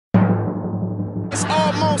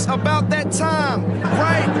almost about that time.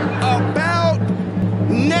 Right about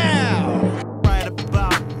now. Right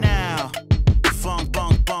about now. Funk,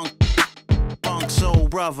 bunk, bunk, bunk, soul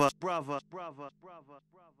brother.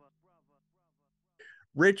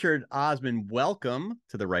 Richard Osman, welcome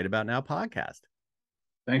to the Right About Now podcast.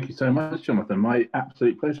 Thank you so much, Jonathan. My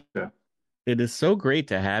absolute pleasure. It is so great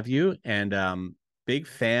to have you, and big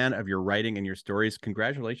fan of your writing and your stories.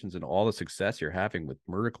 Congratulations on all the success you're having with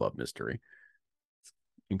Murder Club Mystery. It's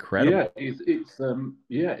incredible.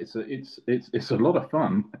 Yeah, it's a lot of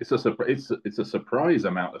fun. It's a surprise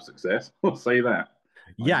amount of success. I'll say that.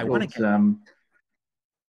 Yeah, I want to.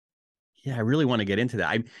 Yeah, I really want to get into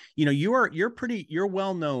that. You're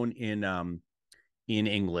well known in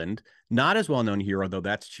England, not as well known here, although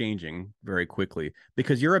that's changing very quickly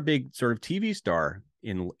because you're a big sort of TV star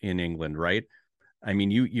in England, right? I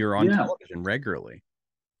mean, you're on television regularly.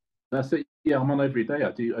 That's it. Yeah, I'm on every day.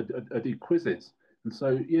 I do quizzes, and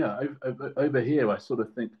so yeah, over here, I sort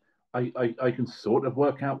of think I can sort of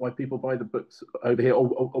work out why people buy the books over here, or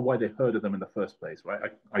why they've heard of them in the first place,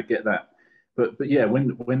 right? I get that, but yeah,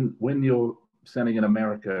 when you're selling in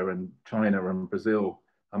America and China and Brazil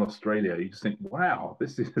and Australia, you just think, wow,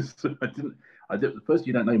 this is. I didn't. First,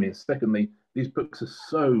 you don't know me, and secondly, these books are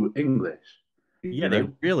so English. Yeah, they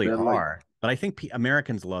really are. But I think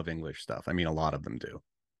Americans love English stuff. I mean, a lot of them do.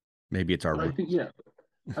 Maybe it's our roots. I think, yeah.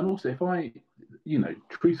 And also, if I,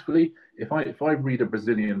 truthfully, if I read a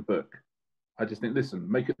Brazilian book, I just think,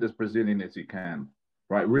 listen, make it as Brazilian as you can,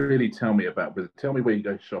 right? Really tell me about Brazil. Tell me where you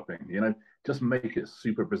go shopping. Just make it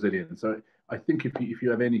super Brazilian. So I think if you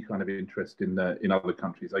have any kind of interest in other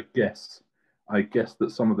countries, I guess that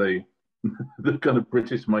some of the the kind of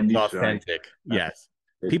British minutiae, authentic, yes.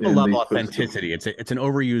 People love authenticity. It's an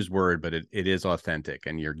overused word, but it is authentic,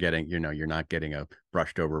 and you're not getting a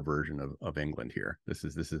brushed over version of England here. This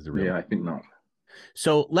is the real. Yeah, I think not.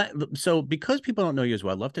 So because people don't know you as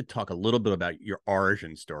well, I'd love to talk a little bit about your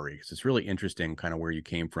origin story because it's really interesting, kind of where you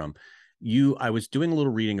came from. I was doing a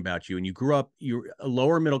little reading about you, and you're a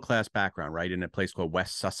lower middle class background, right, in a place called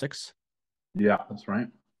West Sussex. Yeah, that's right.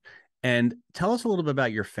 And tell us a little bit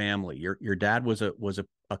about your family. Your dad was a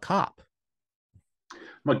cop.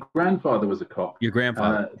 My grandfather was a cop. Your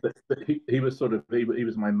grandfather, but he was sort of he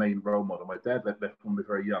was my main role model. My dad left when we were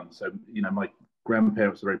very young, so my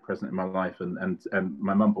grandparents were very present in my life, and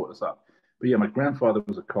my mum brought us up. But yeah, my grandfather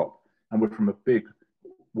was a cop, and we're from a big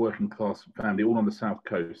working class family, all on the south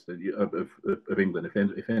coast of England,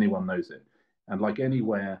 if anyone knows it. And like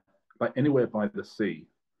anywhere by the sea,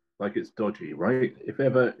 like it's dodgy, right? If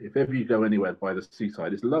ever you go anywhere by the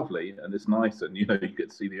seaside, it's lovely and it's nice, and you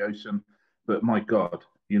get to see the ocean. But my God,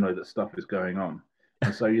 that stuff is going on.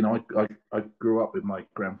 And so, I grew up with my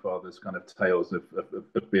grandfather's kind of tales of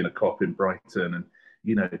being a cop in Brighton, and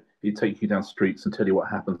he'd take you down streets and tell you what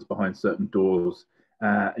happens behind certain doors.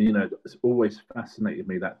 It's always fascinated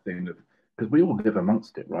me, that thing of, because we all live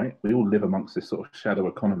amongst it, right? We all live amongst this sort of shadow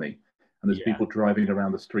economy, and there's people driving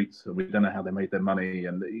around the streets, and we don't know how they made their money,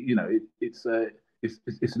 and it's an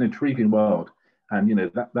intriguing world,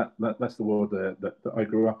 and that's the world that I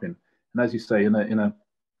grew up in. And as you say,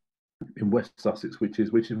 in West Sussex, which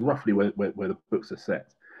is roughly where the books are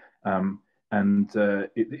set,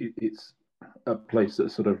 it's a place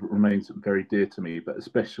that sort of remains very dear to me, but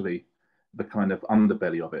especially the kind of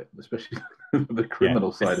underbelly of it, especially the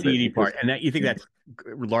criminal side of it. Part, and you think that's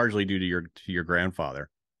largely due to your grandfather.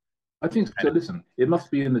 I think so. Listen, it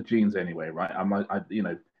must be in the genes anyway, right?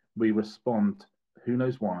 We respond. Who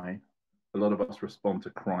knows why? A lot of us respond to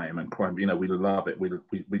crime, and crime, we love it. We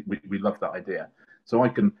love that idea. So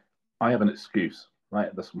I have an excuse,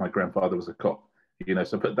 right? That's my grandfather was a cop,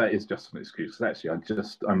 so, but that is just an excuse. Actually,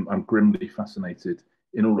 I'm grimly fascinated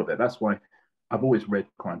in all of it. That's why I've always read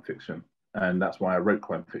crime fiction, and that's why I wrote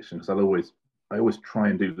crime fiction, because I always try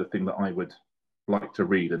and do the thing that I would like to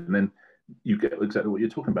read. And then you get exactly what you're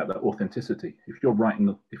talking about, that authenticity. If you're writing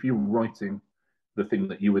the thing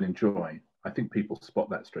that you would enjoy, I think people spot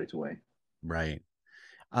that straight away. Right.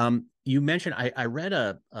 You mentioned I read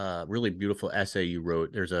a really beautiful essay you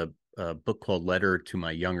wrote. There's a book called Letter to My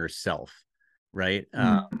Younger Self, right?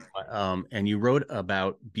 And you wrote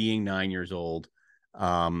about being 9 years old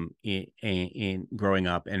in growing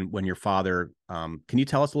up, and when your father. Can you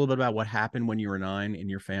tell us a little bit about what happened when you were 9 in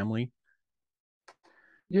your family?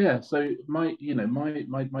 Yeah. So my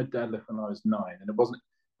dad left when I was 9, and it wasn't.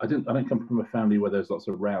 I don't come from a family where there's lots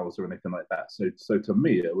of rows or anything like that. So to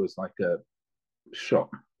me, it was like a shock,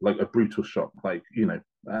 like a brutal shock. Like,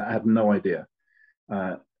 I had no idea.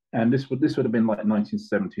 And this would have been like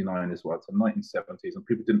 1979 as well. So 1970s, and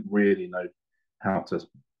people didn't really know how to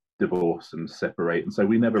divorce and separate, and so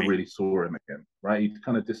we never really saw him again. right? He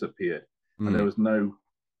kind of disappeared, and Mm. there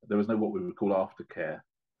was no what we would call aftercare.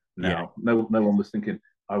 Yeah. Now, no one was thinking,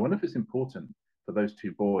 I wonder if it's important for those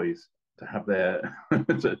two boys to have their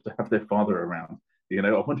to have their father around. You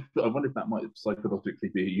know, I wonder if that might psychologically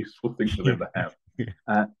be a useful thing for them to have.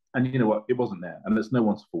 And you know what? It wasn't there, and it's no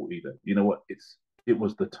one's fault either. You know what? It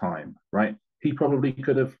was the time, right? He probably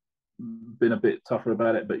could have been a bit tougher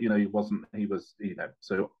about it, but you know, he wasn't. He was, you know,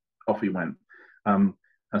 so off he went. Um,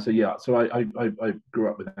 and so yeah, so I grew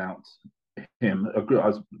up without him. I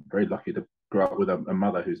was very lucky to grow up with a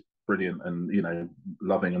mother who's brilliant and you know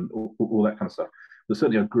loving and all that kind of stuff. But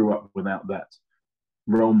certainly, I grew up without that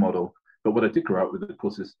role model. But what I did grow up with, of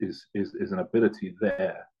course, is an ability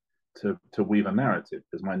there to weave a narrative.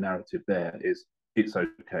 Because my narrative there is it's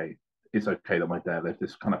okay. It's okay that my dad left.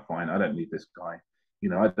 It's kind of fine. I don't need this guy. You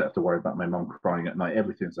know, I don't have to worry about my mum crying at night.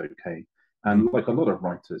 Everything's okay. And like a lot of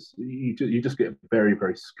writers, you just get very,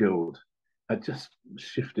 very skilled at just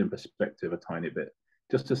shifting perspective a tiny bit,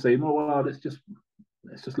 just to say, no, well, let's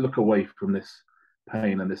just look away from this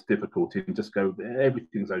pain and this difficulty and just go,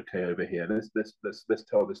 everything's okay over here. Let's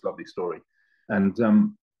tell this lovely story. And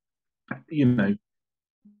you know,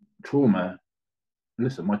 trauma.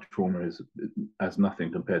 Listen, my trauma is as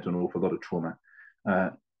nothing compared to an awful lot of trauma. Uh,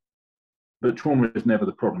 but trauma is never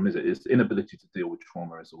the problem, is it? It's inability to deal with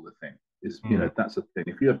trauma is all the thing. Is you know that's the thing.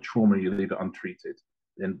 If you have trauma, you leave it untreated.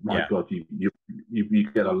 Then my God, you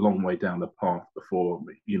get a long way down the path before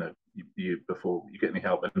you know before you get any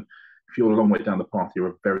help. And if you're a long way down the path, you're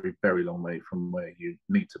a very very long way from where you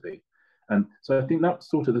need to be. And so I think that's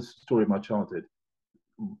sort of the story of my childhood.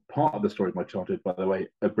 Part of the story of my childhood, by the way,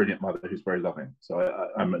 a brilliant mother who's very loving. So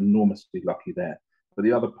I'm enormously lucky there. But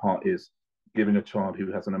the other part is giving a child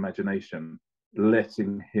who has an imagination,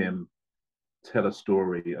 letting him tell a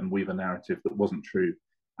story and weave a narrative that wasn't true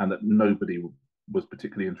and that nobody was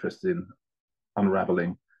particularly interested in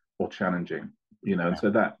unraveling or challenging. You know, and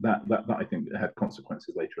so that I think had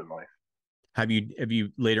consequences later in life. Have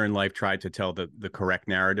you later in life tried to tell the correct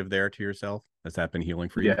narrative there to yourself? Has that been healing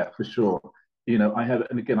for you? Yeah, for sure. You know, I have,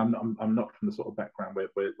 and again, I'm not from the sort of background where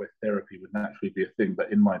therapy would naturally be a thing.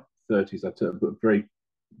 But in my 30s, I took a very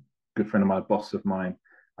good friend of mine, a boss of mine.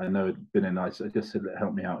 I know had been in. I just said,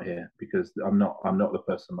 "Help me out here," because I'm not the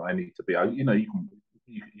person that I need to be. You know,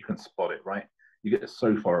 you can spot it, right? You get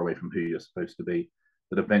so far away from who you're supposed to be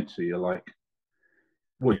that eventually you're like,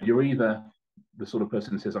 well, you're either the sort of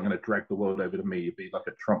person who says, "I'm going to drag the world over to me." You'd be like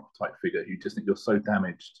a Trump type figure who just think you're so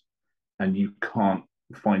damaged and you can't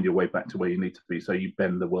find your way back to where you need to be, so you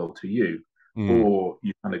bend the world to you. Or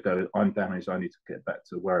you kind of go, I'm damaged, I need to get back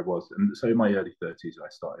to where I was. And so in my early 30s I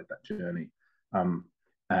started that journey,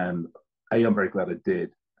 and A, I'm very glad I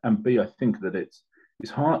did, and B, I think that it's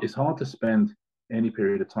hard to spend any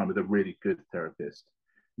period of time with a really good therapist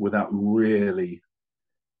without really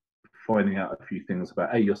finding out a few things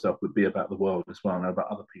about A, yourself, but B, about the world as well, and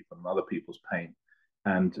about other people and other people's pain.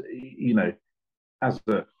 And you know, as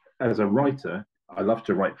a writer, I love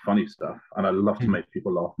to write funny stuff and I love to make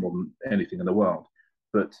people laugh more than anything in the world.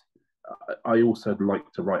 But I also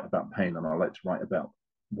like to write about pain, and I like to write about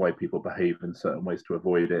why people behave in certain ways to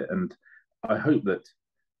avoid it. And I hope that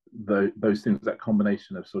those things, that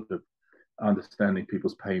combination of sort of understanding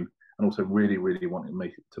people's pain and also really, really wanting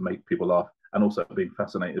to make people laugh and also being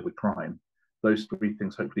fascinated with crime, those three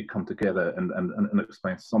things hopefully come together and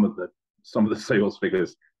explain some of the sales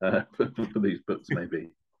figures for these books, maybe.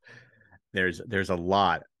 There's a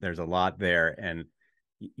lot there, and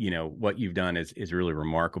you know what you've done is really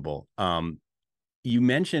remarkable. You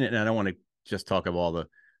mentioned it, and I don't want to just talk about all the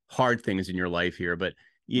hard things in your life here, but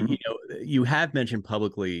you know, you have mentioned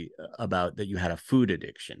publicly about that you had a food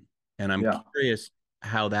addiction, and I'm curious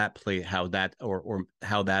how that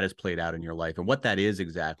has played out in your life and what that is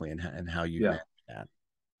exactly, and how you managed that.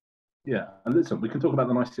 Yeah, and listen, we can talk about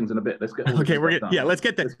the nice things in a bit. Let's get all okay. Let's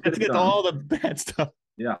get to all the bad stuff.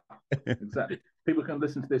 Yeah, exactly. People can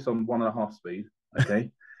listen to this on 1.5 speed.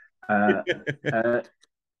 Okay.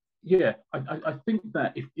 Yeah, I think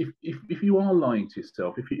that if you are lying to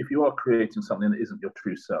yourself, if you are creating something that isn't your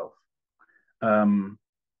true self,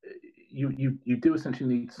 you do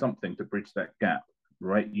essentially need something to bridge that gap,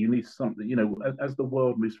 right? You need something, you know, as the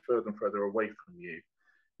world moves further and further away from you,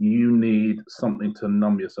 you need something to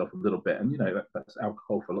numb yourself a little bit. And you know that's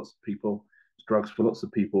alcohol for lots of people, it's drugs for lots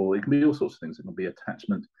of people. It can be all sorts of things. It can be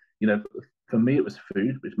attachment. You know, for me it was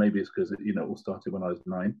food, which maybe is because you know it all started when I was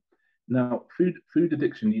 9. Now, food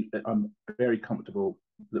addiction, I'm very comfortable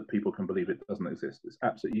that people can believe it doesn't exist. It's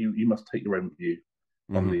absolutely you must take your own view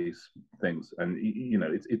on these things, and you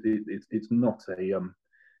know it's not a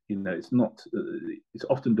you know it's not it's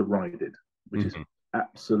often derided, which is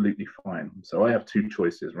absolutely fine. So I have two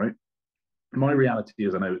choices, right? My reality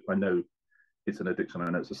is I know it's an addiction. I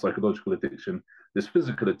know it's a psychological addiction. There's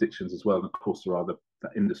physical addictions as well. And of course, there are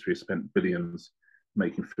that industry has spent billions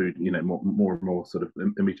making food, more and more sort of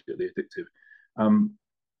immediately addictive. Um,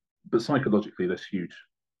 but psychologically, there's huge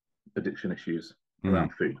addiction issues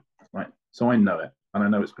around food, right? So I know it, and I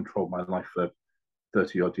know it's controlled my life for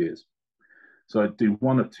 30 odd years. So I do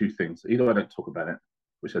one of two things. Either I don't talk about it,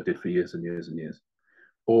 which I did for years and years and years,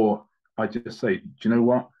 or I just say, do you know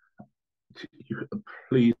what?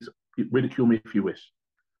 Please ridicule me if you wish.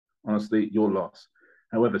 Honestly, your loss.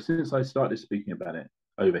 However, since I started speaking about it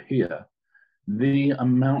over here, the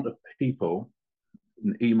amount of people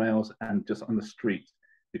in emails and just on the street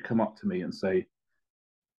who come up to me and say,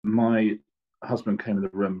 my husband came in the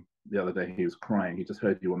room the other day, he was crying. He just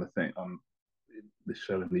heard you on the thing on this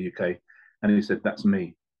show in the UK. And he said, that's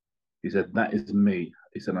me. He said, that is me.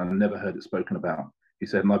 He said, I never heard it spoken about. He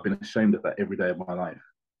said, and I've been ashamed of that every day of my life.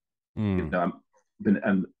 And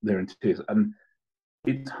they're in tears. And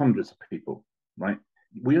it's hundreds of people, right?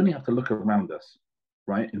 We only have to look around us,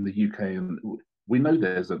 right, in the UK, and we know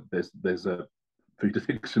there's a food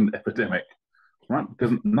addiction epidemic, right?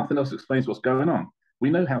 Because nothing else explains what's going on. We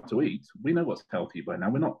know how to eat. We know what's healthy by now.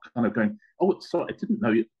 We're not kind of going, oh, sorry, I didn't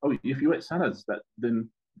know. Oh, if you ate salads, then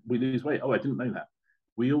we lose weight. Oh, I didn't know that.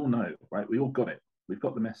 We all know, right? We all got it. We've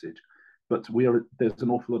got the message. But there's an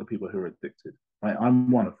awful lot of people who are addicted, right? I'm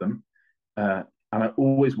one of them, and I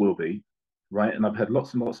always will be, right? And I've had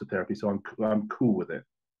lots and lots of therapy, so I'm cool with it,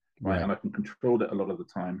 right? And I can control it a lot of the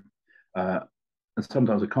time. And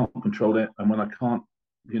sometimes I can't control it, and when I can't,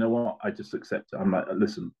 you know what? I just accept it. I'm like,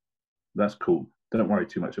 listen, that's cool. Don't worry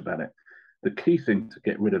too much about it. The key thing to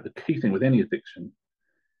get rid of, the key thing with any addiction,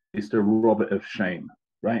 is to rob it of shame,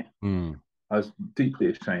 right? I was deeply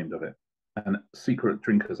ashamed of it, and secret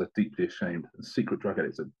drinkers are deeply ashamed, and secret drug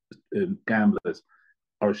addicts and gamblers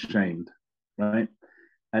are ashamed, right?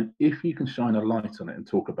 And if you can shine a light on it and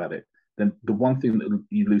talk about it, then the one thing that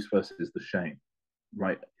you lose first is the shame,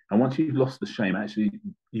 right? And once you've lost the shame, actually,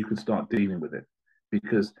 you can start dealing with it,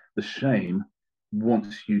 because the shame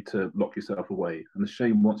wants you to lock yourself away, and the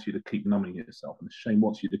shame wants you to keep numbing yourself, and the shame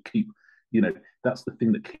wants you to keep, that's the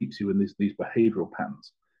thing that keeps you in these behavioral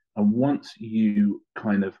patterns. And once you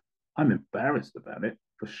kind of, I'm embarrassed about it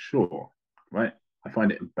for sure, right? I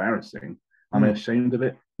find it embarrassing. Am I ashamed of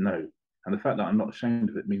it? No. And the fact that I'm not ashamed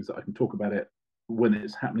of it means that I can talk about it when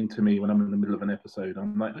it's happening to me, when I'm in the middle of an episode.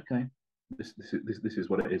 I'm like, okay, this is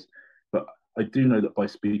what it is. But I do know that by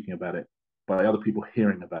speaking about it, by other people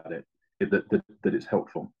hearing about it, that it's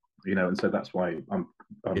helpful, and so that's why I'm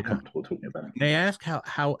comfortable talking about it. May I ask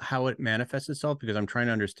how it manifests itself? Because I'm trying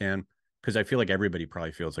to understand, because I feel like everybody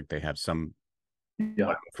probably feels like they have some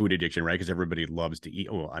food addiction, right? Because everybody loves to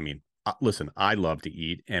eat. Well, I mean, listen, I love to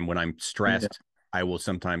eat, and when I'm stressed, I will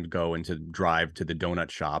sometimes go into drive to the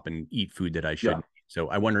donut shop and eat food that I shouldn't. So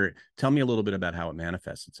I wonder, tell me a little bit about how it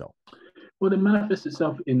manifests itself. Well, it manifests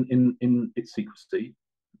itself in its secrecy,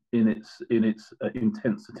 in its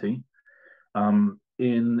intensity,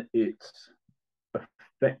 in its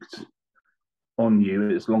effect on you,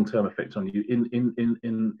 its long-term effect on you,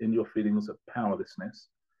 in your feelings of powerlessness,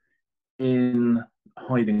 in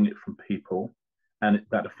hiding it from people, and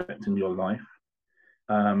that effect in your life.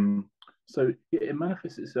 So it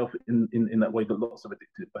manifests itself in that way that lots of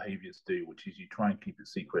addictive behaviors do, which is you try and keep it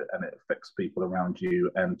secret, and it affects people around you,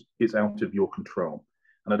 and it's out of your control.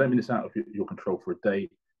 And I don't mean it's out of your control for a day.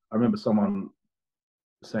 I remember someone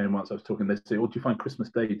saying once, I was talking, they say, "Oh, do you find Christmas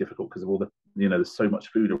Day difficult because of all the, there's so much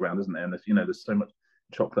food around, isn't there? And there's so much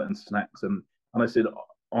chocolate and snacks." And I said,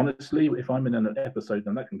 honestly, if I'm in an episode,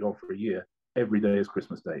 then that can go on for a year. Every day is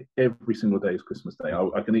Christmas Day. Every single day is Christmas Day.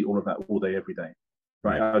 I can eat all of that all day, every day,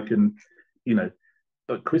 right? I can,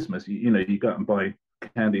 at Christmas, you go out and buy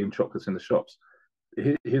candy and chocolates in the shops.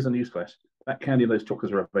 Here's a newsflash: that candy and those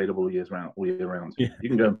chocolates are available all year round. You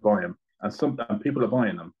can go and buy them, and people are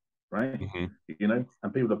buying them, right?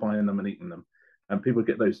 And people are buying them and eating them, and people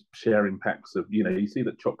get those sharing packs of, you see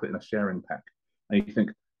the chocolate in a sharing pack, and you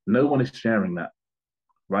think no one is sharing that,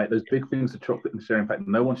 right? Those big things of chocolate in the sharing pack,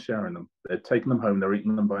 no one's sharing them. They're taking them home, they're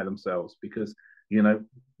eating them by themselves, because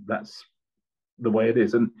that's the way it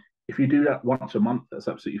is. And if you do that once a month, that's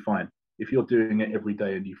absolutely fine. If you're doing it every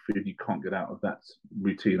day and you can't get out of that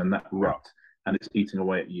routine and that rut, and it's eating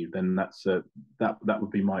away at you, then that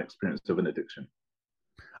would be my experience of an addiction.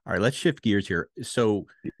 All right, let's shift gears here. So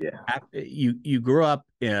you grew up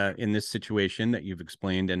in this situation that you've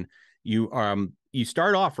explained, and you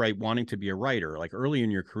start off, right, wanting to be a writer. Like early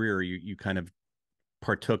in your career, you kind of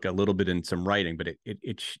partook a little bit in some writing, but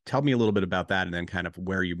tell me a little bit about that, and then kind of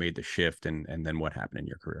where you made the shift, and then what happened in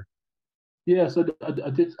your career. Yeah, so I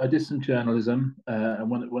did some journalism, and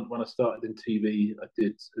when I started in TV, I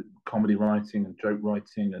did comedy writing and joke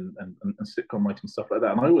writing and sitcom writing, stuff like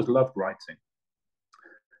that. And I always loved writing.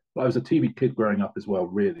 But I was a TV kid growing up as well.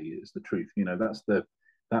 Really, is the truth. You know, that was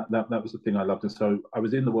the thing I loved. And so I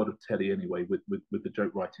was in the world of telly anyway with the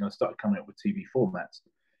joke writing. I started coming up with TV formats,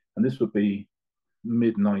 and this would be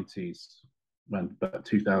mid '90s, when about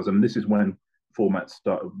 2000. This is when formats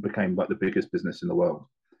became like the biggest business in the world.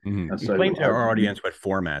 Mm-hmm. And so Explain to our audience what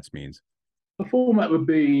formats means. a format would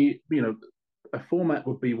be, a format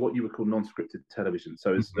would be what you would call non-scripted television.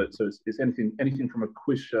 So it's anything from a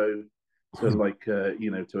quiz show to like to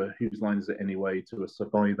a Whose Line Is It Anyway, to a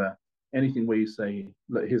Survivor, anything where you say,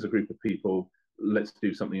 look, here's a group of people, let's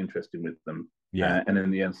do something interesting with them. Yeah. And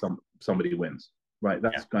in the end, somebody wins. Right.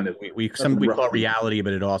 That's kind of we call it reality,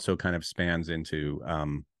 but it also kind of spans into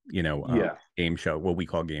game show, what we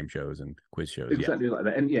call game shows and quiz shows. Exactly like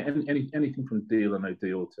that. And anything from Deal or No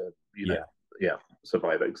Deal to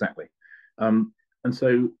Survivor, exactly. And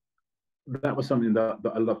so that was something that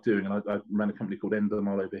I loved doing, and I ran a company called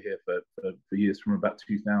Endemol over here for years, from about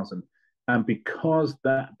 2000. And because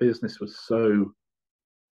that business was so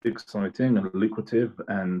exciting and lucrative,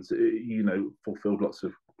 and fulfilled lots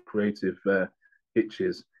of creative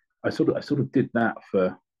itches, I sort of did that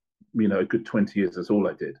for a good 20 years. That's all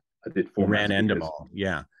I did. I did formats. Ran Endemol,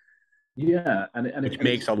 yeah, and it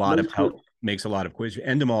makes a lot of quiz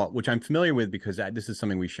Endemol, which I'm familiar with because this is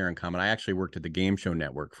something we share in common. I actually worked at the Game Show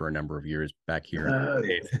Network for a number of years back here,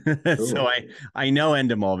 so I know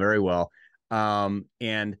Endemol very well.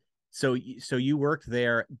 And so you worked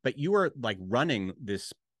there, but you were like running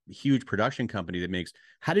this huge production company that makes.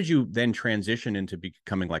 How did you then transition into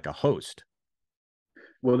becoming like a host?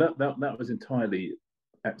 Well, that was entirely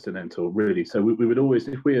accidental, really. So we would always,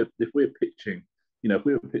 if we're pitching, if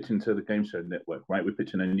we were pitching to the Game Show Network, right, we're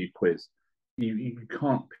pitching a new quiz. You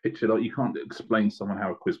can't pitch it, or you can't explain to someone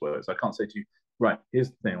how a quiz works. I can't say to you, right,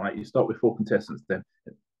 here's the thing, right, you start with 4 contestants, then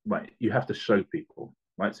right, you have to show people,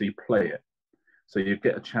 right, so you play it. So you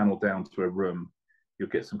get a channel down to a room, you'll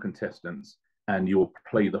get some contestants, and you'll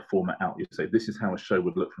play the format out. You say, this is how a show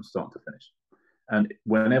would look from start to finish. And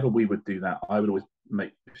whenever we would do that, I would always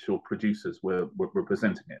make sure producers were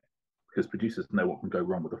presenting it, because producers know what can go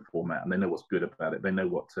wrong with the format, and they know what's good about it. They know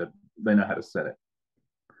how to sell it.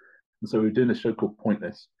 And so we were doing a show called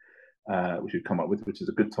Pointless, which we've come up with, which is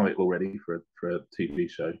a good title already for a TV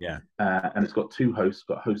show. Yeah. And it's got 2 hosts,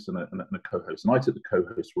 got a host and a co-host. And I took the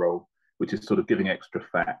co-host role, which is sort of giving extra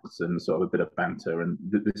facts and sort of a bit of banter and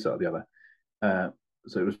this or the other.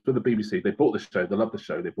 So it was for the BBC. They bought the show. They loved the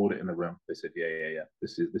show. They bought it in the room. They said, yeah.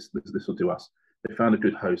 This will do us. They found a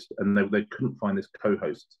good host, and they couldn't find this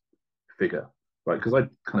co-host figure, right? Because I'd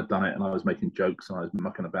kind of done it, and I was making jokes and I was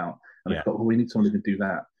mucking about, and I thought, we need somebody to do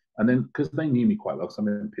that. And then, because they knew me quite well, because I've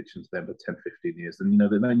been pitching to them for 10, 15 years, and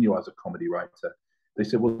they knew I was a comedy writer. They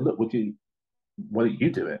said, well, look, why don't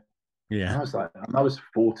you do it? Yeah. And I was like, I was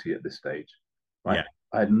 40 at this stage, right? Yeah.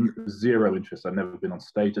 I had zero interest. I've never been on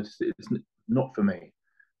stage. It's not for me.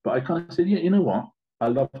 But I kind of said, yeah, you know what? I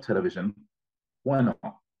love television. Why not?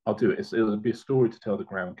 I'll do it. It'll be a story to tell the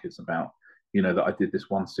grandkids about, that I did this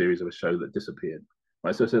one series of a show that disappeared.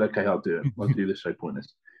 Right. So I said, okay, I'll do it. I'll do this show,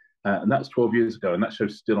 Pointless. And that's 12 years ago. And that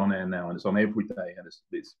show's still on air now. And it's on every day. And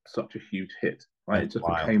it's such a huge hit. Right. It just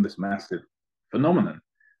became this massive phenomenon.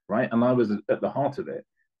 Right. And I was at the heart of it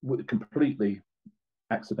completely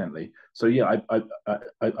accidentally. So yeah,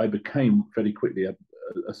 I became very quickly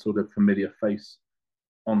a sort of familiar face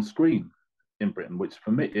on screen in Britain, which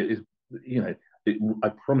for me it is, I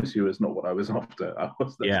promise you, is not what I was after.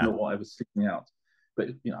 That's not what I was seeking out. But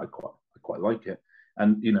I quite like it,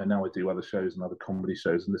 and now I do other shows and other comedy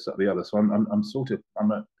shows and this that, the other. So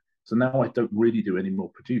so now I don't really do any more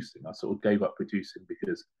producing. I sort of gave up producing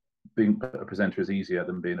because being a presenter is easier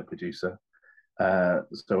than being a producer. So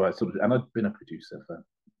and I've been a producer for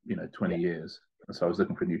 20 years, and so I was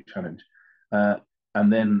looking for a new challenge.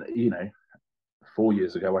 And then 4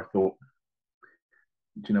 years ago, I thought,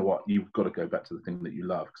 do you know what? You've got to go back to the thing that you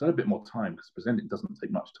love, because I had a bit more time, because presenting doesn't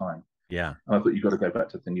take much time. Yeah. And I thought, you've got to go back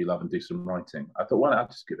to the thing you love and do some writing. I thought, why not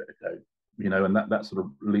just give it a go? And that sort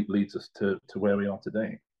of leads us to where we are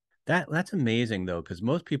today. That's amazing, though, because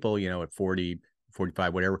most people, at 40,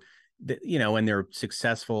 45, whatever, and they're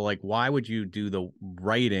successful, like, why would you do the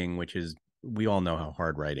writing, which is, we all know how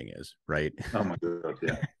hard writing is, right? Oh my God,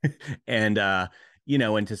 yeah. And,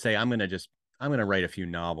 and to say, I'm going to write a few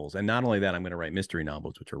novels. And not only that, I'm going to write mystery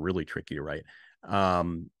novels, which are really tricky to write.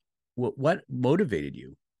 What motivated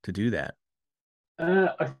you to do that?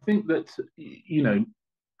 I think that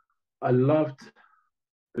I loved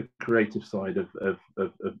the creative side of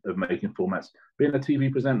making formats. Being a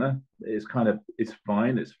TV presenter is it's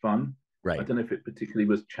fine, it's fun. I Right. don't know if it particularly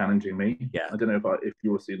was challenging me. Yeah. I don't know if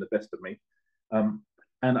you were seeing the best of me.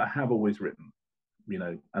 And I have always written,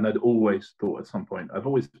 and I'd always thought at some point, I've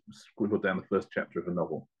always scribbled down the first chapter of a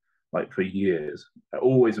novel, like for years,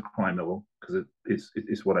 always a crime novel, because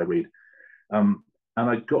it's what I read. And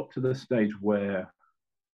I got to the stage where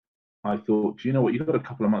I thought, do you know what? You've got a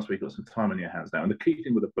couple of months where you've got some time on your hands now. And the key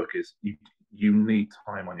thing with a book is you need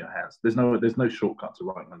time on your hands. There's no shortcut to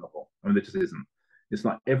writing a novel. I mean, there just isn't. It's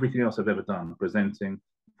like everything else I've ever done, presenting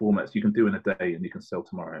formats you can do in a day and you can sell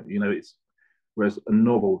tomorrow. It's whereas a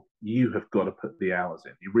novel, you have got to put the hours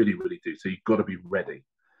in. You really, really do. So you've got to be ready.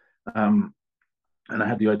 And I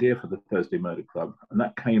had the idea for the Thursday Murder Club, and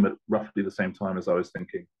that came at roughly the same time as I was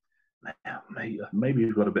thinking, maybe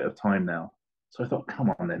you've got a bit of time now. So I thought,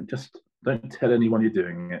 come on then, just don't tell anyone you're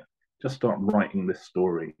doing it. Just start writing this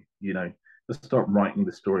story, just start writing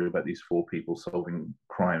the story about these four people solving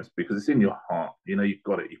crimes because it's in your heart. You've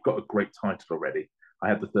got it. You've got a great title already. I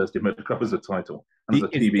had the Thursday Murder Club as a title. And as a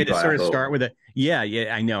TV guy, sort of start with yeah,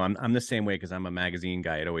 I know. I'm the same way because I'm a magazine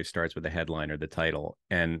guy. It always starts with the headline or the title.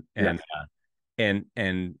 And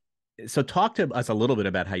so talk to us a little bit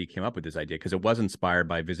about how you came up with this idea because it was inspired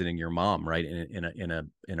by visiting your mom, right,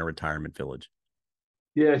 in a retirement village.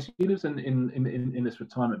 Yeah, she lives in this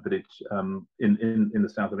retirement village in the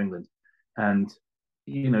south of England, and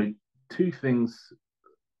two things.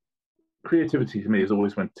 Creativity to me is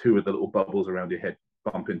always when two of the little bubbles around your head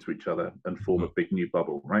bump into each other and form a big new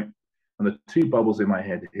bubble, right? And the two bubbles in my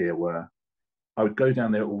head here were I would go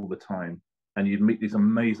down there all the time, and you'd meet these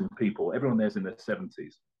amazing people. Everyone there's in their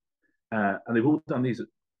 70s, and they've all done these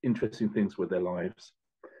interesting things with their lives,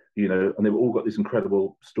 and they've all got these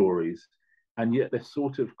incredible stories, and yet they've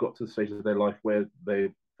sort of got to the stage of their life where they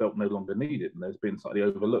felt no longer needed and they've been slightly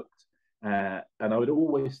overlooked. And I would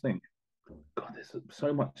always think, God, there's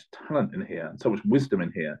so much talent in here and so much wisdom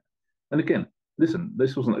in here. And again, listen,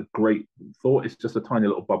 this wasn't a great thought. It's just a tiny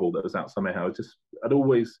little bubble that was out somehow.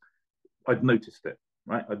 I'd noticed it,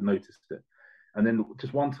 right? I'd noticed it. And then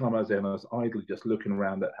just one time I was there and I was idly just looking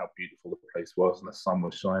around at how beautiful the place was and the sun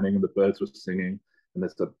was shining and the birds were singing and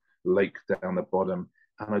there's a lake down the bottom.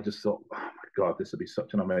 And I just thought, oh my God, this would be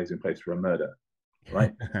such an amazing place for a murder,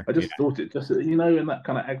 right? I just thought it just, in that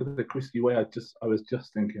kind of Agatha Christie way, I was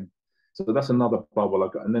just thinking. So that's another bubble I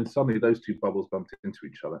got. And then suddenly those two bubbles bumped into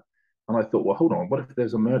each other. And I thought, well, hold on, what if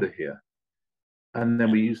there's a murder here? And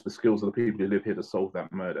then we use the skills of the people who live here to solve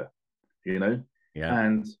that murder, Yeah.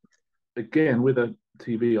 And again, with a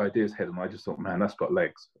TV ideas head, and I just thought, man, that's got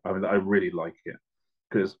legs. I mean, I really like it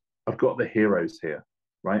because I've got the heroes here,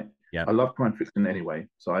 right? Yeah. I love crime fiction anyway,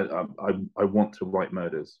 so I want to write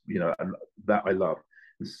murders, and that I love.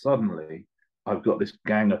 And suddenly, I've got this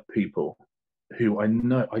gang of people who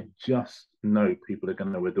I just know people are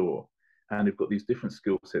going to adore, and they've got these different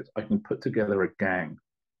skill sets. I can put together a gang,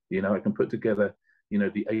 I can put together,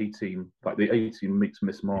 the A-team, like the A-team meets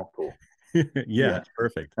Miss Marple. Yeah, it's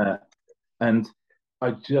perfect. And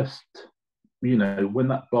I just, when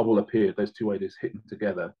that bubble appeared, those two ideas hitting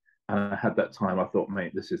together, and I had that time, I thought,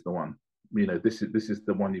 mate, this is the one. This is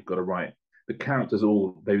the one you've got to write. The characters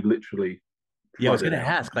they literally. Yeah, I was going to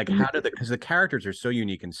ask, like, because the characters are so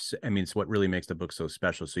unique, and I mean, it's what really makes the book so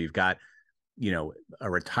special. So you've got, a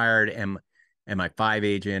retired MI5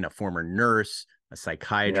 agent, a former nurse, a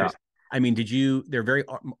psychiatrist. Yeah. I mean, they're very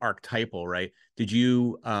archetypal, right? Did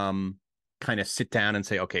you kind of sit down and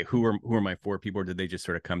say, okay, who are my four people, or did they just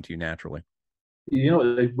sort of come to you naturally?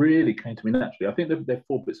 They really came to me naturally. I think they're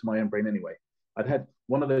four bits of my own brain anyway. I'd had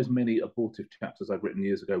one of those many abortive chapters I'd written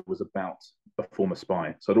years ago was about a former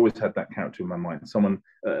spy. So I'd always had that character in my mind, someone,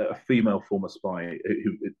 a female former spy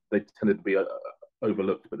who they tended to be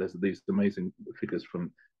overlooked, but there's these amazing figures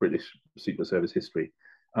from British Secret Service history.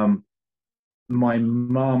 My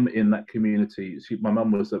mum in that community, my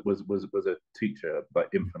mum was a teacher, like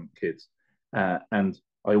infant kids, and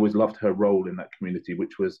I always loved her role in that community,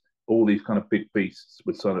 which was all these kind of big beasts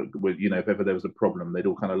would if ever there was a problem, they'd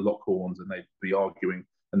all kind of lock horns and they'd be arguing,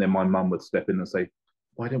 and then my mum would step in and say,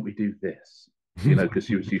 "Why don't we do this?" Because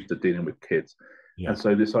she was used to dealing with kids. Yeah. And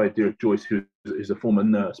so this idea of Joyce, who is a former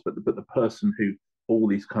nurse, but the person who all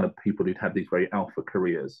these kind of people who'd had these very alpha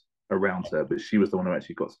careers around her, but she was the one who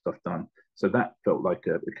actually got stuff done. So that felt like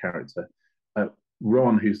a character.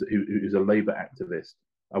 Ron, who's a Labour activist,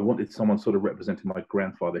 I wanted someone sort of representing my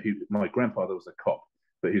grandfather. My grandfather was a cop,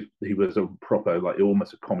 but he was a proper, like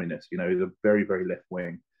almost a communist. He was a very, very left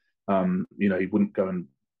wing. He wouldn't go and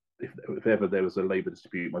if ever there was a labour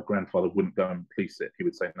dispute, my grandfather wouldn't go and police it. He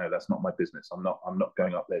would say, "No, that's not my business. I'm not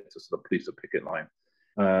going up there to sort of police a picket line."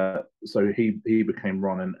 So he became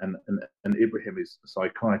Ron, and Ibrahim is a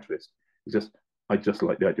psychiatrist. It's just I just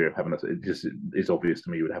like the idea of having it just is obvious to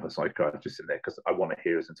me you would have a psychiatrist in there because I want to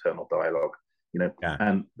hear his internal dialogue, you know. Yeah.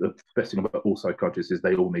 And the best thing about all psychiatrists is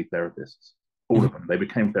they all need therapists. All of them. They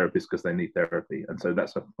became therapists because they need therapy, and so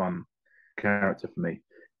that's a fun character for me.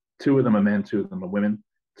 Two of them are men, two of them are women,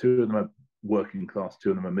 two of them are working class, two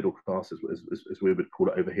of them are middle class, as we would call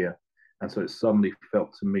it over here. And so it suddenly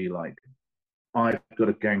felt to me like I've got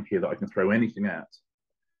a gang here that I can throw anything at,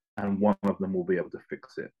 and one of them will be able to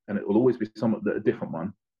fix it. And it will always be somewhat a different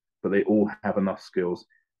one, but they all have enough skills,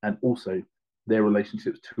 and also their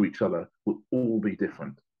relationships to each other will all be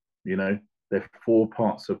different. You know, they're four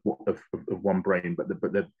parts of one brain, but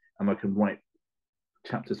and I can write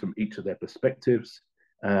chapters from each of their perspectives,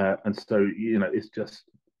 and so you know, it's just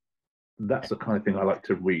that's the kind of thing I like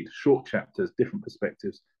to read: short chapters, different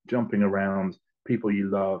perspectives, jumping around, people you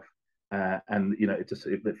love. And you know, it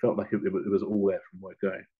felt like it was all there from word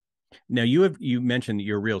go. Now you mentioned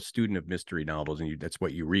you're a real student of mystery novels, and that's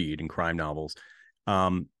what you read in crime novels.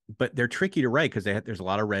 But they're tricky to write because there's a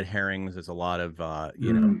lot of red herrings. There's a lot of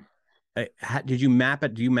you know. Did you map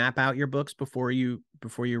it? Do you map out your books before you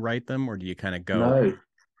write them, or do you kind of go?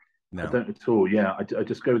 No, I don't at all. Yeah, I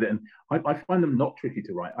just go with it, and I find them not tricky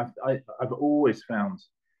to write. I've always found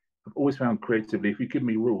creatively, if you give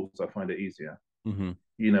me rules, I find it easier. Mm-hmm.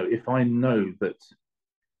 You know, if I know that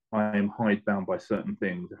I am hidebound by certain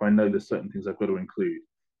things, if I know there's certain things I've got to include,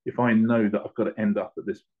 if I know that I've got to end up at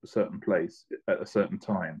this certain place at a certain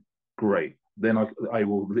time, great. Then I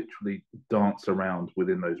will literally dance around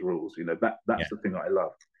within those rules. You know, that's the thing that I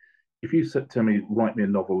love. If you said to me, write me a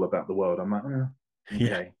novel about the world, I'm like,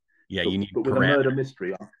 okay. Yeah, but, you need but with a murder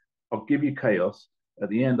mystery, I'll give you chaos. At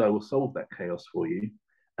the end, I will solve that chaos for you.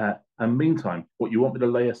 And meantime, what you want me to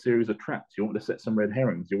lay a series of traps? You want me to set some red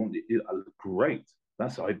herrings? You want me? Great.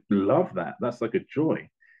 I love that. That's like a joy.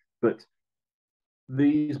 But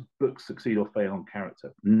these books succeed or fail on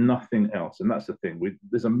character, nothing else. And that's the thing.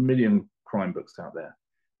 There's a million crime books out there,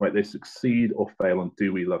 right? They succeed or fail on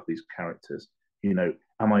do we love these characters? You know,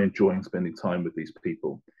 am I enjoying spending time with these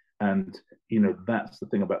people? And you know, that's the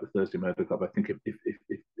thing about the Thursday Murder Club. I think if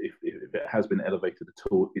it has been elevated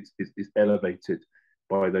at all, it's elevated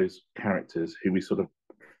by those characters who we sort of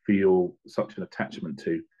feel such an attachment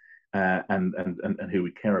to, and who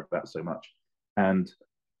we care about so much. And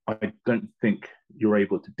I don't think you're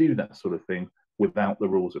able to do that sort of thing without the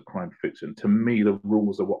rules of crime fiction. To me, the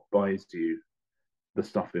rules are what buys you the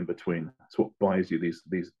stuff in between. It's what buys you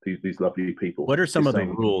these lovely people. What are some of the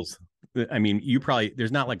rules? I mean,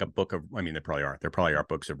 there's not like a book of. I mean, there probably are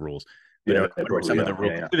books of rules. But what are some of the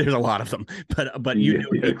rules? Yeah. There's a lot of them, but you've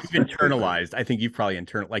internalized. I think you've probably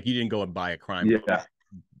like you didn't go and buy a crime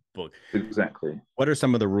book. Exactly. What are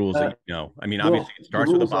some of the rules that you know? I mean, obviously it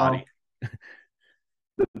starts with a body.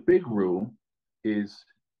 The big rule is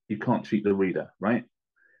you can't cheat the reader, right?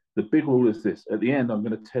 The big rule is this: at the end, I'm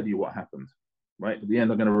going to tell you what happened, right? At the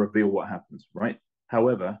end, I'm going to reveal what happens, right?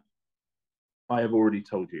 However, I have already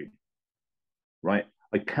told you, right?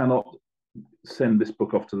 I cannot send this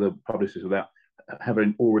book off to the publishers without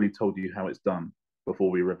having already told you how it's done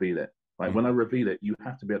before we reveal it. Like when I reveal it, you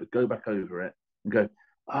have to be able to go back over it and go,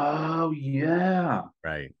 oh yeah,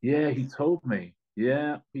 right, yeah, he told me,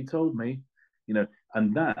 yeah, he told me, you know.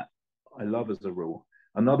 And that I love as a rule.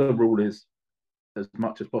 Another rule is, as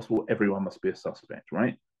much as possible, everyone must be a suspect,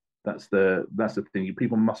 right? That's the thing.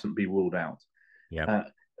 People mustn't be ruled out. Yeah.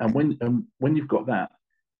 And when you've got that,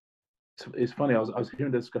 it's funny. I was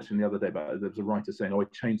hearing a discussion the other day about there was a writer saying, "Oh, I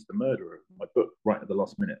changed the murderer in my book right at the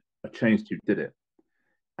last minute. I changed who did it."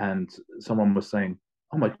 And someone was saying,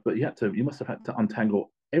 "Oh my, but you must have had to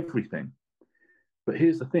untangle everything." But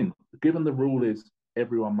here's the thing: given the rule is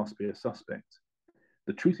everyone must be a suspect,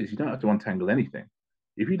 the truth is you don't have to untangle anything.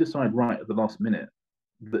 If you decide right at the last minute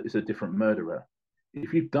that it's a different murderer,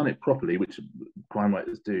 if you've done it properly, which crime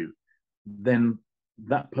writers do, then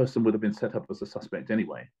that person would have been set up as a suspect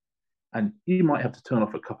anyway. And you might have to turn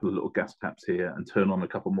off a couple of little gas taps here and turn on a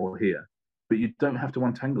couple more here, but you don't have to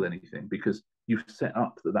untangle anything because you've set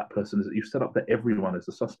up you've set up that everyone is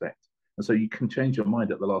a suspect. And so you can change your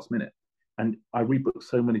mind at the last minute. And I read books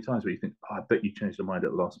so many times where you think, oh, I bet you changed your mind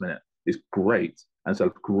at the last minute. It's great. And it's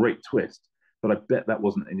a great twist. But I bet that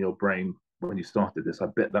wasn't in your brain when you started this. I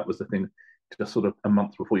bet that was the thing just sort of a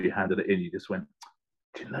month before you handed it in. You just went,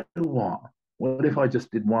 do you know what? What if I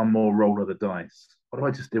just did one more roll of the dice? What if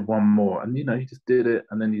I just did one more? And, you know, you just did it.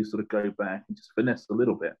 And then you sort of go back and just finesse a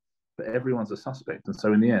little bit. But everyone's a suspect. And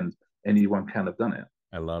so in the end, anyone can have done it.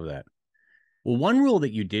 I love that. Well, one rule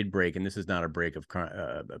that you did break, and this is not a break of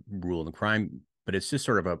rule in crime, but it's just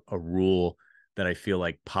sort of a rule that I feel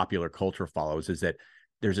like popular culture follows, is that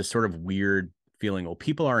there's a sort of weird feeling, well,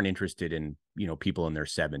 people aren't interested in, people in their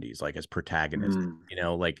 70s, like as protagonists,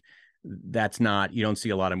 like that's not, you don't see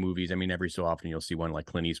a lot of movies. I mean, every so often you'll see one like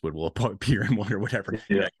Clint Eastwood will appear in one or whatever.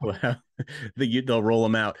 Yeah. They'll roll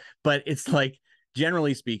them out. But it's like,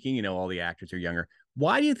 generally speaking, all the actors are younger.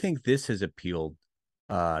 Why do you think this has appealed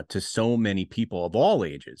to so many people of all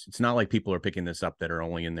ages? It's not like people are picking this up that are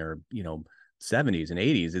only in their, 70s and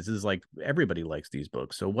 80s. This is like everybody likes these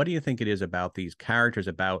books. So what do you think it is about these characters,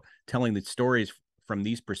 about telling the stories from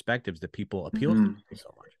these perspectives, that people appeal to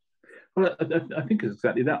so much? Well, I think it's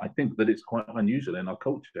exactly that. I think that it's quite unusual in our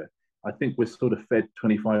culture. I think we're sort of fed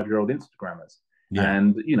 25-year-old Instagrammers. Yeah.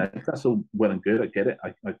 And, that's all well and good. I get it.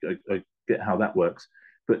 I get how that works.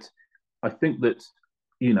 But I think that,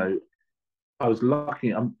 I was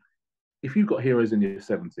lucky. If you've got heroes in your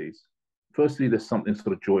 70s, firstly, there's something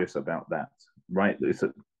sort of joyous about that, right?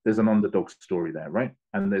 There's an underdog story there, right?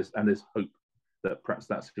 And there's hope that perhaps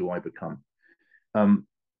that's who I become.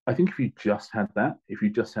 I think if you just had that, if you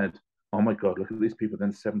just had, oh my God, look at these people in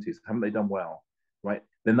the 70s, haven't they done well, right?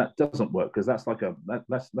 Then that doesn't work, because that's like a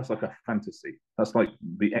fantasy. That's like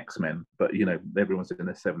the X-Men, but everyone's in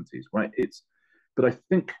their 70s, right? But I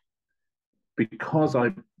think because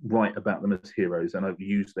I write about them as heroes, and I've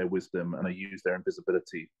used their wisdom and I use their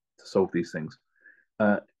invisibility to solve these things.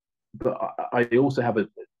 But I also have a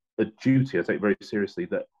duty I take very seriously,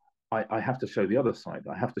 that I have to show the other side.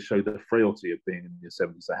 I have to show the frailty of being in your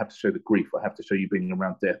 70s. I have to show the grief. I have to show you being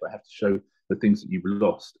around death. I have to show the things that you've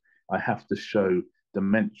lost. I have to show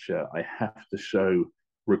dementia. I have to show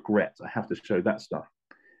regret. I have to show that stuff.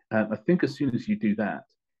 And I think as soon as you do that,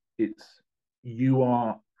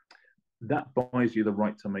 that buys you the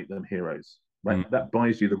right to make them heroes, right? That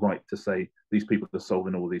buys you the right to say these people are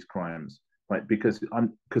solving all these crimes, right? Because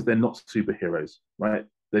they're not superheroes, right?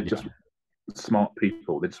 They're just smart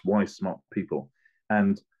people. They're just wise, smart people.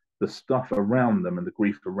 And the stuff around them and the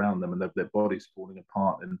grief around them and their bodies falling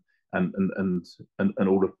apart and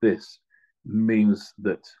all of this means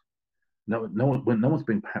that no one's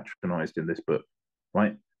being patronized in this book,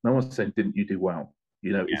 right? No one's saying, didn't you do well?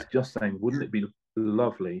 It's just saying, wouldn't it be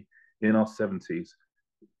lovely in our 70s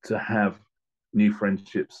to have new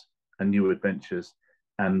friendships and new adventures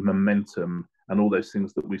and momentum and all those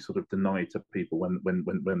things that we sort of deny to people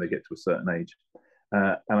when they get to a certain age.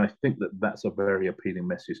 And I think that that's a very appealing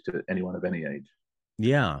message to anyone of any age.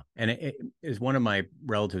 Yeah. And it is, one of my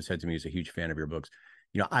relatives said to me, he's a huge fan of your books,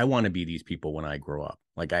 I want to be these people when I grow up.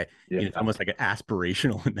 Like it's almost like an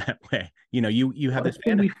aspirational in that way. You have this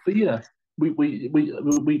we fear.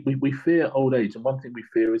 We fear old age, and one thing we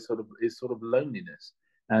fear is sort of loneliness.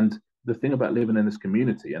 And the thing about living in this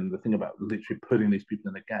community, and the thing about literally putting these people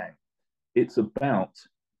in a gang, it's about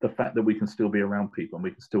the fact that we can still be around people and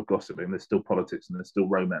we can still gossip, and there's still politics and there's still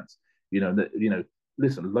romance.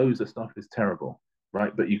 Listen, loads of stuff is terrible,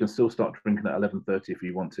 right? But you can still start drinking at 11:30 if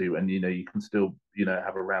you want to, and you can still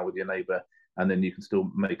have a row with your neighbor, and then you can still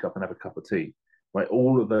make up and have a cup of tea, right?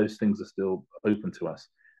 All of those things are still open to us.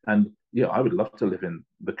 And I would love to live in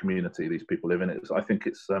the community these people live in. I think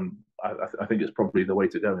it's probably the way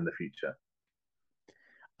to go in the future.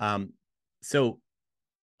 So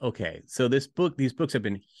these books have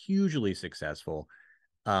been hugely successful.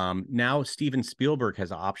 Now Steven Spielberg has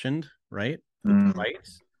optioned, right? The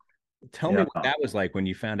rights. Tell me what that was like when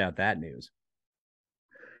you found out that news.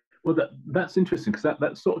 Well, that's interesting, because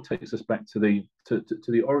that sort of takes us back to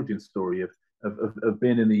the origin story of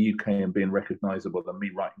being in the UK and being recognizable, and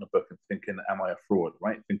me writing a book and thinking, am I a fraud,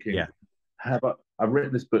 right? Thinking, I've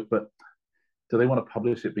written this book, but do they want to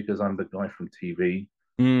publish it because I'm the guy from TV?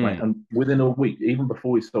 Right? And within a week, even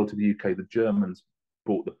before we sold to the UK, the Germans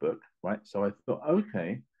bought the book, right? So I thought,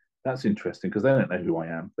 okay, that's interesting, because they don't know who I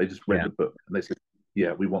am. They just read the book and they said,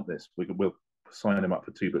 yeah, we want this. We'll sign them up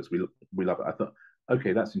for 2 books. We love it. I thought,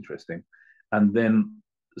 okay, that's interesting. And then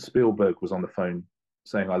Spielberg was on the phone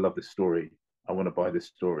saying, I love this story. I want to buy this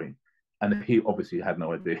story. And he obviously had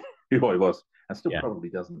no idea who I was, and still probably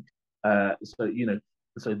doesn't. So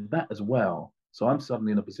that as well. So I'm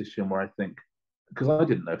suddenly in a position where I think, because I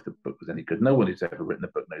didn't know if the book was any good. No one who's ever written a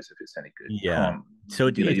book knows if it's any good. Yeah. So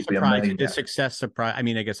it's surprising. The success surprise. I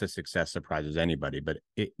mean, I guess the success surprises anybody, but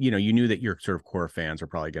you knew that your sort of core fans are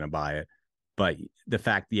probably going to buy it. But the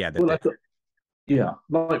fact, I thought,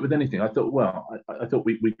 like with anything, I thought, I thought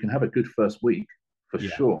we can have a good first week for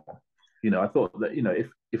sure. I thought that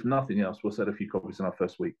if nothing else, we'll sell a few copies in our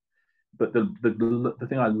first week. But the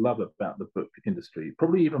thing I love about the book industry,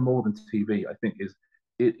 probably even more than TV, I think, is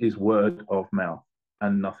it is word of mouth.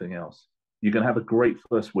 and nothing else. You can have a great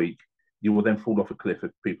first week. You will then fall off a cliff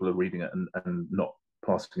if people are reading it and not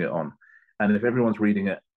passing it on. And if everyone's reading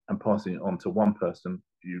it and passing it on to one person,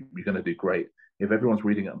 you're going to do great. If everyone's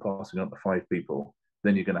reading it and passing it on to 5 people,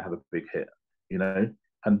 then you're going to have a big hit, you know?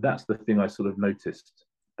 And that's the thing I sort of noticed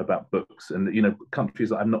about books. And, you know, countries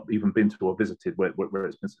that I've not even been to or visited where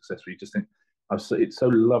it's been successful, you just think, it's so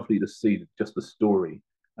lovely to see just the story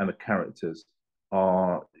and the characters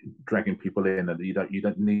are dragging people in, and you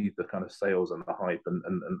don't need the kind of sales and the hype and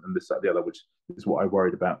this, that, the other, which is what I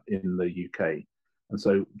worried about in the UK. And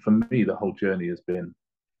so for me, the whole journey has been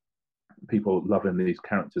people loving these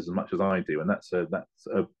characters as much as I do, and that's a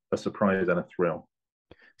surprise and a thrill.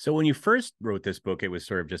 So when you first wrote this book, it was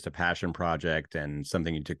sort of just a passion project and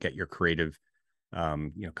something to get your creative,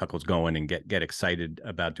 cuckles going and get excited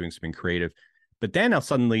about doing something creative. But then now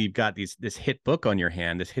suddenly you've got this hit book on your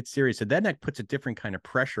hand, this hit series. So then that puts a different kind of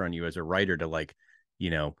pressure on you as a writer to, like,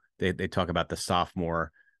 they talk about the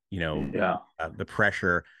sophomore, the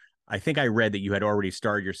pressure. I think I read that you had already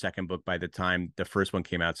started your second book by the time the first one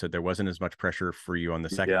came out. So there wasn't as much pressure for you on the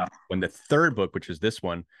second. Yeah. When the third book, which is this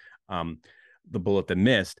one, The Bullet That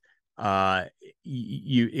Missed, do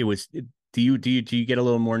you get a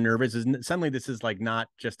little more nervous? Suddenly this is like not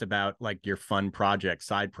just about like your fun project,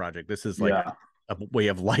 side project. This is like a way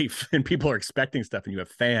of life, and people are expecting stuff, and you have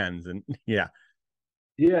fans, and I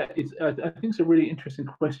think it's a really interesting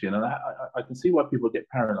question, and I can see why people get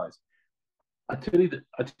paralyzed. I tell you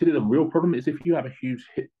the real problem is if you have a huge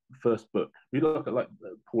hit first book. We look at like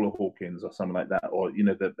Paula Hawkins or something like that, or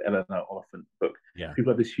the Eleanor Oliphant book. Yeah,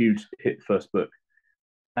 people have this huge hit first book,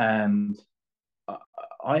 and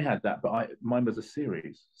I had that, but mine was a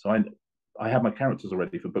series, so I had my characters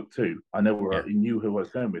already for book 2. I knew who I was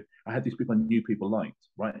going with. I had these people I knew people liked,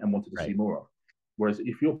 right, and wanted to see more of. Whereas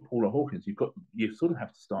if you're Paula Hawkins, you sort of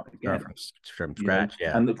have to start again from scratch.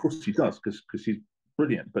 Yeah, and of course she does because she's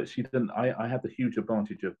brilliant, but she didn't. I had the huge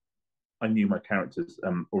advantage of I knew my characters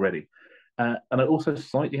already, and I also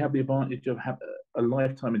slightly have the advantage of a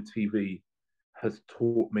lifetime in TV has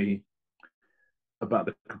taught me about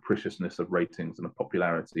the capriciousness of ratings and the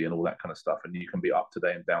popularity and all that kind of stuff. And you can be up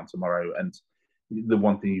today and down tomorrow. And the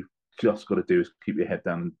one thing you've just got to do is keep your head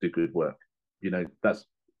down and do good work. That's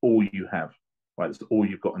all you have, right? That's all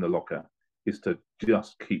you've got in the locker, is to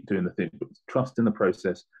just keep doing the thing. But trust in the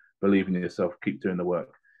process, believe in yourself, keep doing the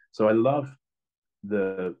work. So I love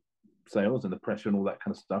the sales and the pressure and all that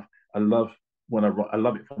kind of stuff. I love when I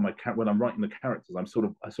love it for when I'm writing the characters. I sort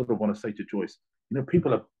of want to say to Joyce,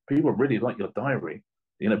 people really like your diary.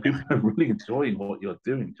 People are really enjoying what you're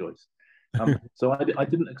doing, Joyce. So I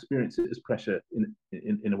didn't experience it as pressure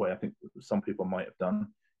in a way I think some people might have done.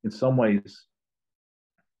 In some ways,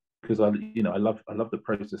 because I love the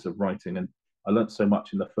process of writing, and I learned so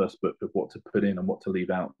much in the first book of what to put in and what to leave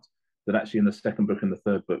out, that actually in the second book and the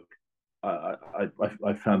third book,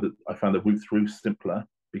 I found the route through simpler,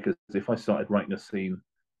 because if I started writing a scene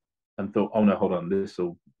and thought, oh no, hold on,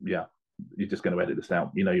 you're just going to edit this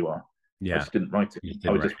out. You are. Yeah. I just didn't write it.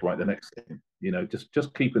 I would just write the next thing.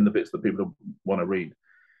 Just keeping the bits that people want to read.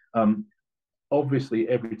 Obviously,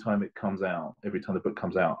 every time the book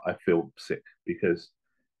comes out, I feel sick because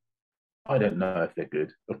I don't know if they're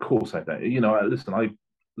good. Of course I don't. Listen, I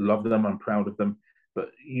love them. I'm proud of them.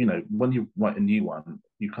 But when you write a new one,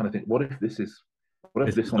 you kind of think, what if this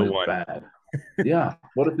one is bad? Yeah.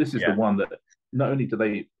 What if this is the one that not only do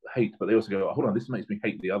they hate, but they also go, hold on, this makes me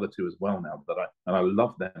hate the other two as well now and I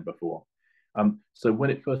loved them before. So when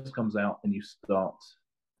it first comes out and you start,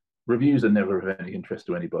 reviews are never of any interest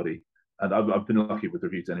to anybody, and I've been lucky with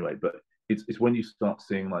reviews anyway. But it's when you start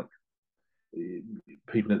seeing like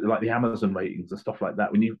people like the Amazon ratings and stuff like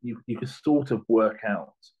that, when you can sort of work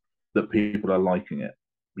out that people are liking it.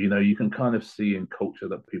 You can kind of see in culture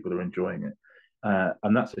that people are enjoying it,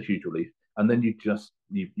 and that's a huge relief. And then you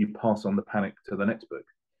pass on the panic to the next book.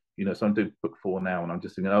 So I'm doing book 4 now, and I'm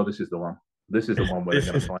just thinking, oh, this is the one. This is the one where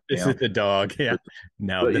they're going to find me out. This is the dog. Yeah.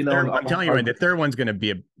 No, but, I'm telling you, the third one's going to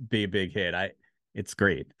be a big hit. It's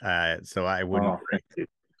great. So I wouldn't.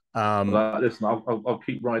 Listen, I'll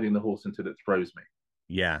keep riding the horse until it throws me.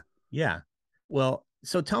 Yeah. Yeah. Well,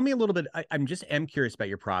 so tell me a little bit. I'm curious about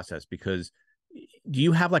your process, because do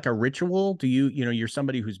you have like a ritual? Do you're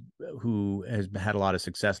somebody who has had a lot of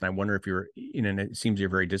success, and I wonder if you're, and it seems you're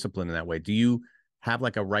very disciplined in that way. Do you have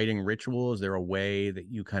like a writing ritual? Is there a way that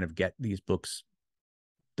you kind of get these books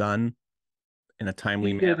done in a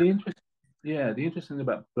timely manner? The interesting thing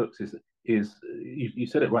about books is you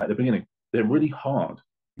said it right at the beginning. They're really hard.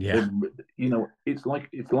 Yeah. It's like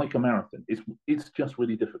a marathon. It's just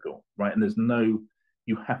really difficult, right? And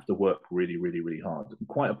you have to work really, really, really hard. And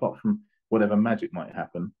quite apart from whatever magic might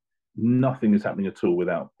happen, nothing is happening at all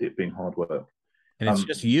without it being hard work. And it's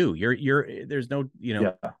just you. There's no,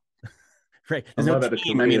 Yeah, right. There's no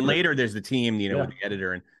team. I mean, later there's the team, with the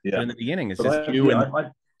editor, but in the beginning, it's just you.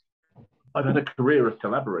 I've had a career of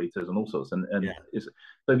collaborators and all sorts, and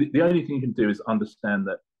so the only thing you can do is understand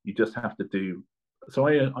that you just have to do. So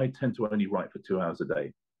I tend to only write for 2 hours a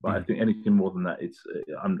day, but I think anything more than that,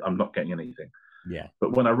 I'm not getting anything. Yeah.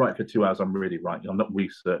 But when I write for 2 hours, I'm really writing. I'm not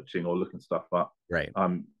researching or looking stuff up. Right.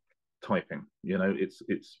 I'm typing. It's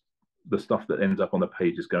the stuff that ends up on the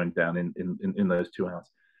page is going down in those 2 hours.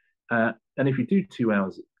 And if you do 2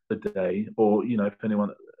 hours a day, or if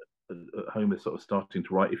anyone at home is sort of starting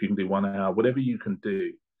to write, if you can do 1 hour, whatever you can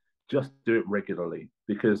do, just do it regularly.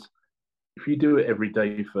 Because if you do it every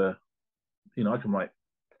day for, I can write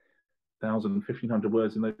 1,000, 1,500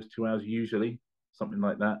 words in those 2 hours usually, something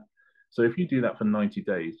like that. So if you do that for 90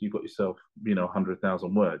 days, you've got yourself,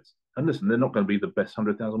 100,000 words. And listen, they're not going to be the best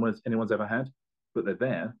 100,000 words anyone's ever had, but they're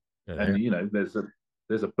there. And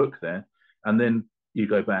there's a book there. And then you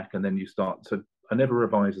go back and then you start. So I never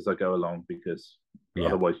revise as I go along, because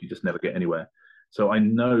otherwise you just never get anywhere. So I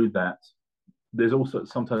know that there's also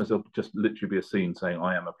sometimes there'll just literally be a scene saying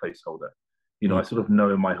I am a placeholder. I sort of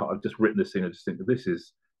know in my heart, I've just written this scene. I just think that this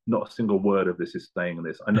is not a single word of this is staying in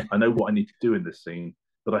this. I know what I need to do in this scene,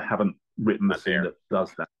 but I haven't written the scene that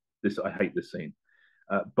does that. I hate this scene.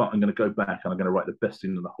 But I'm going to go back and I'm going to write the best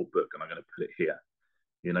scene in the whole book, and I'm going to put it here.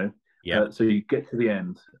 So you get to the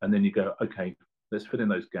end and then you go, okay, let's fill in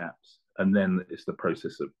those gaps. And then it's the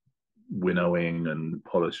process of winnowing and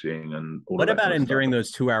polishing and all. What about during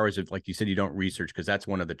those 2 hours of, like you said, you don't research? Because that's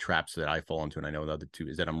one of the traps that I fall into, and I know the other two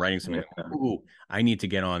is that I'm writing something. Ooh, I need to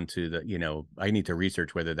get on to the, I need to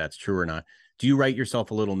research whether that's true or not. Do you write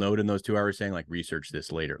yourself a little note in those 2 hours saying, like, research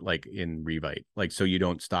this later, like in Rewrite, like, so you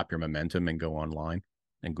don't stop your momentum and go online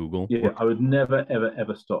and Google? Yeah, I would never, ever,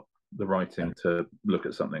 ever stop the writing to look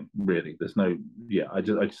at something. Really, there's no. Yeah, I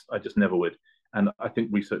just never would. And I think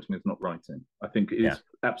researching is not writing. I think it is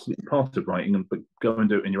absolutely part of writing, but go and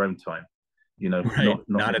do it in your own time. Right.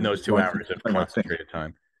 Not in those 2 hours of concentrated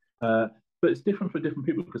time. But it's different for different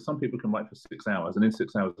people, because some people can write for 6 hours, and in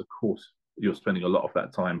 6 hours, of course, you're spending a lot of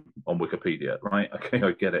that time on Wikipedia, right? Okay,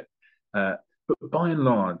 I get it. But by and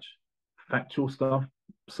large, factual stuff,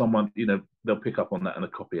 someone, they'll pick up on that and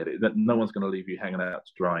copy it. That no one's going to leave you hanging out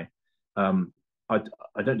to dry. I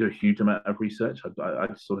don't do a huge amount of research. I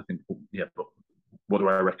sort of think, well, yeah, but what do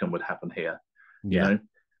I reckon would happen here? But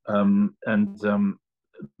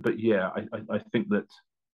yeah, I think that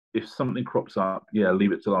if something crops up,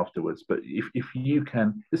 leave it till afterwards. But if you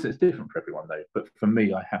can, this is different for everyone though. But for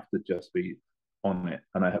me, I have to just be on it,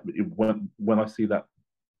 and I have when I see that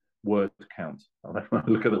word count, I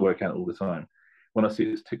look at the word count all the time. When I see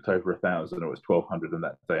it's ticked over 1,000 or it's 1,200 in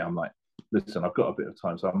that day, I'm like, listen, I've got a bit of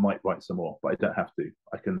time, so I might write some more, but I don't have to.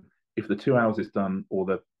 I can, if the 2 hours is done or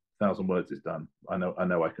the 1,000 words is done, I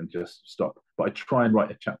know I can just stop. But I try and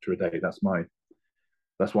write a chapter a day. That's why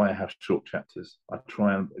I have short chapters. I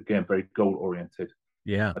try and, again, very goal oriented.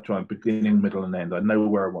 Yeah. I try and beginning, middle, and end. I know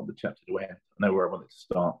where I want the chapter to end. I know where I want it to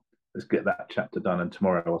start. Let's get that chapter done, and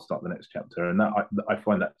tomorrow I'll start the next chapter. And that I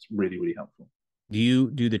find that's really, really helpful. Do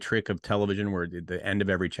you do the trick of television where the end of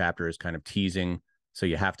every chapter is kind of teasing, so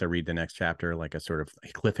you have to read the next chapter, like a sort of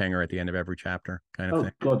cliffhanger at the end of every chapter kind of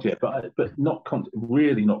thing? Oh God, yeah, but not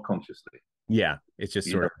really not consciously. Yeah, it's just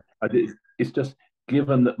sort of. It's just,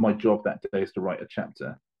 given that my job that day is to write a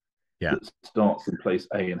chapter that starts in place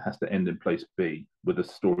A and has to end in place B with the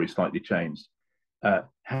story slightly changed.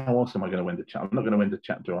 How else am I going to end a chapter? I'm not going to end a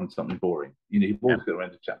chapter on something boring. You've always got to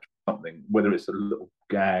end a chapter on something, whether it's a little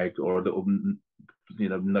gag or a little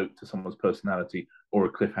note to someone's personality or a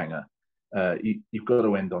cliffhanger. You've got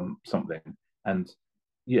to end on something. And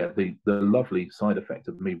the lovely side effect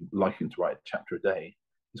of me liking to write a chapter a day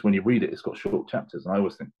is when you read it, it's got short chapters. And I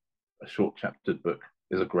always think a short chaptered book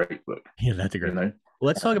is a great book. Yeah, that's a great. Well,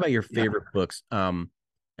 let's talk about your favorite books. In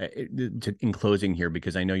closing here,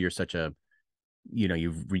 because I know you're such a,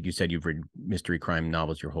 you said you've read mystery crime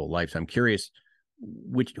novels your whole life. So I'm curious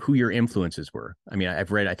who your influences were. I mean,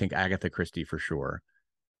 I've read, I think, Agatha Christie for sure.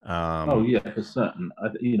 Oh yeah, for certain. I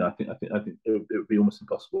think it would be almost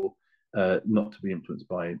impossible not to be influenced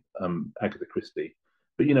by Agatha Christie.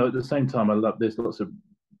 But at the same time, there's lots of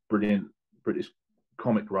brilliant British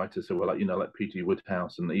comic writers who were like P.G.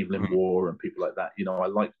 Wodehouse and Evelyn Waugh and people like that. I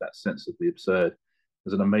like that sense of the absurd.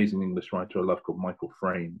 There's an amazing English writer I love called Michael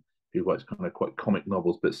Frayn, who writes kind of quite comic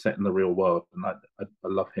novels but set in the real world, and I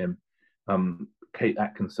love him. Kate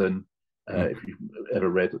Atkinson, if you've ever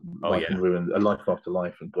read Life in Ruins, A Life After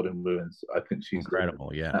Life and God in Ruins, I think she's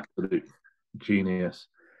incredible, absolute genius.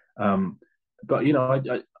 But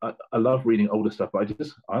I love reading older stuff, but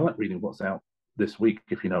I like reading what's out this week,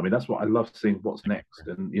 if you know what I mean. That's what I love, seeing what's next,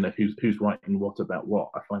 and who's writing what about what.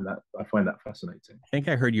 I find that fascinating. I think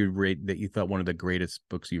I heard you rate that you thought one of the greatest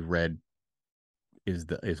books you've read is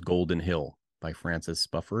Golden Hill by Francis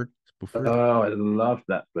Spufford. Oh, I love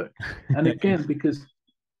that book. And again, because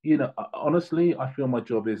honestly, I feel my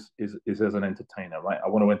job is as an entertainer, right? I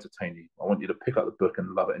want to entertain you. I want you to pick up the book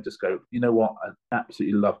and love it and just go, you know what? I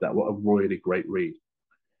absolutely love that. What a really great read.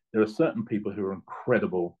 There are certain people who are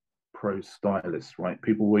incredible prose stylists, right?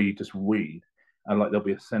 People where you just read and like there'll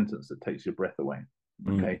be a sentence that takes your breath away.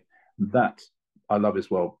 Okay. That I love as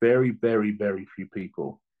well. Very, very, very few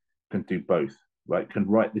people can do both, right? Can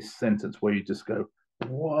write this sentence where you just go,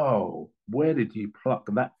 whoa, where did you pluck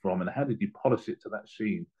that from? And how did you polish it to that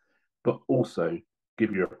sheen? But also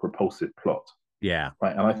give you a propulsive plot. Yeah.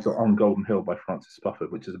 Right. And I thought On Golden Hill by Francis Spufford,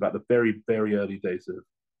 which is about the very, very early days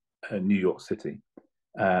of New York City,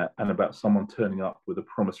 and about someone turning up with a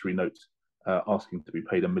promissory note asking to be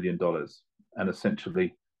paid $1 million. And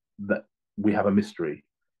essentially, that we have a mystery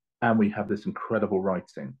and we have this incredible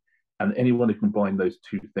writing. And anyone who combine those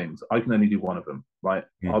two things, I can only do one of them, right?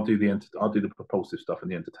 I'll do the propulsive stuff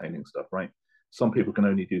and the entertaining stuff, right? Some people can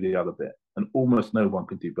only do the other bit, and almost no one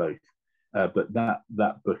can do both. But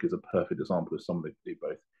that book is a perfect example of someone that can do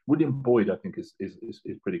both. William Boyd, I think, is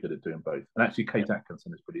pretty good at doing both, and actually Kate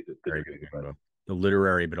Atkinson is pretty good. Very good at both. The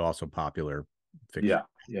literary, but also popular fiction.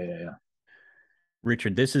 Yeah.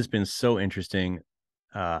 Richard, this has been so interesting.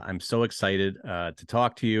 I'm so excited to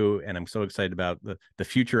talk to you, and I'm so excited about the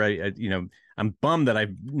future. I'm bummed that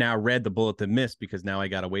I've now read The Bullet That Missed, because now I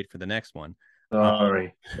got to wait for the next one.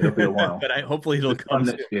 Sorry, it'll be a while, but hopefully it'll come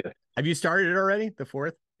next year. Have you started it already? The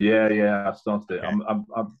fourth? Yeah, I started it.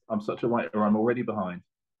 Okay. I'm such a writer. I'm already behind.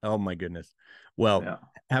 Oh my goodness. Well,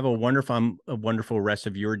 have a wonderful rest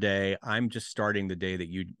of your day. I'm just starting the day that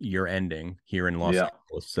you're ending here in Los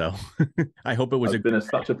Angeles. So I hope it was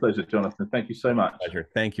such a pleasure, Jonathan. Thank you so much. Pleasure.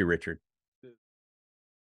 Thank you, Richard.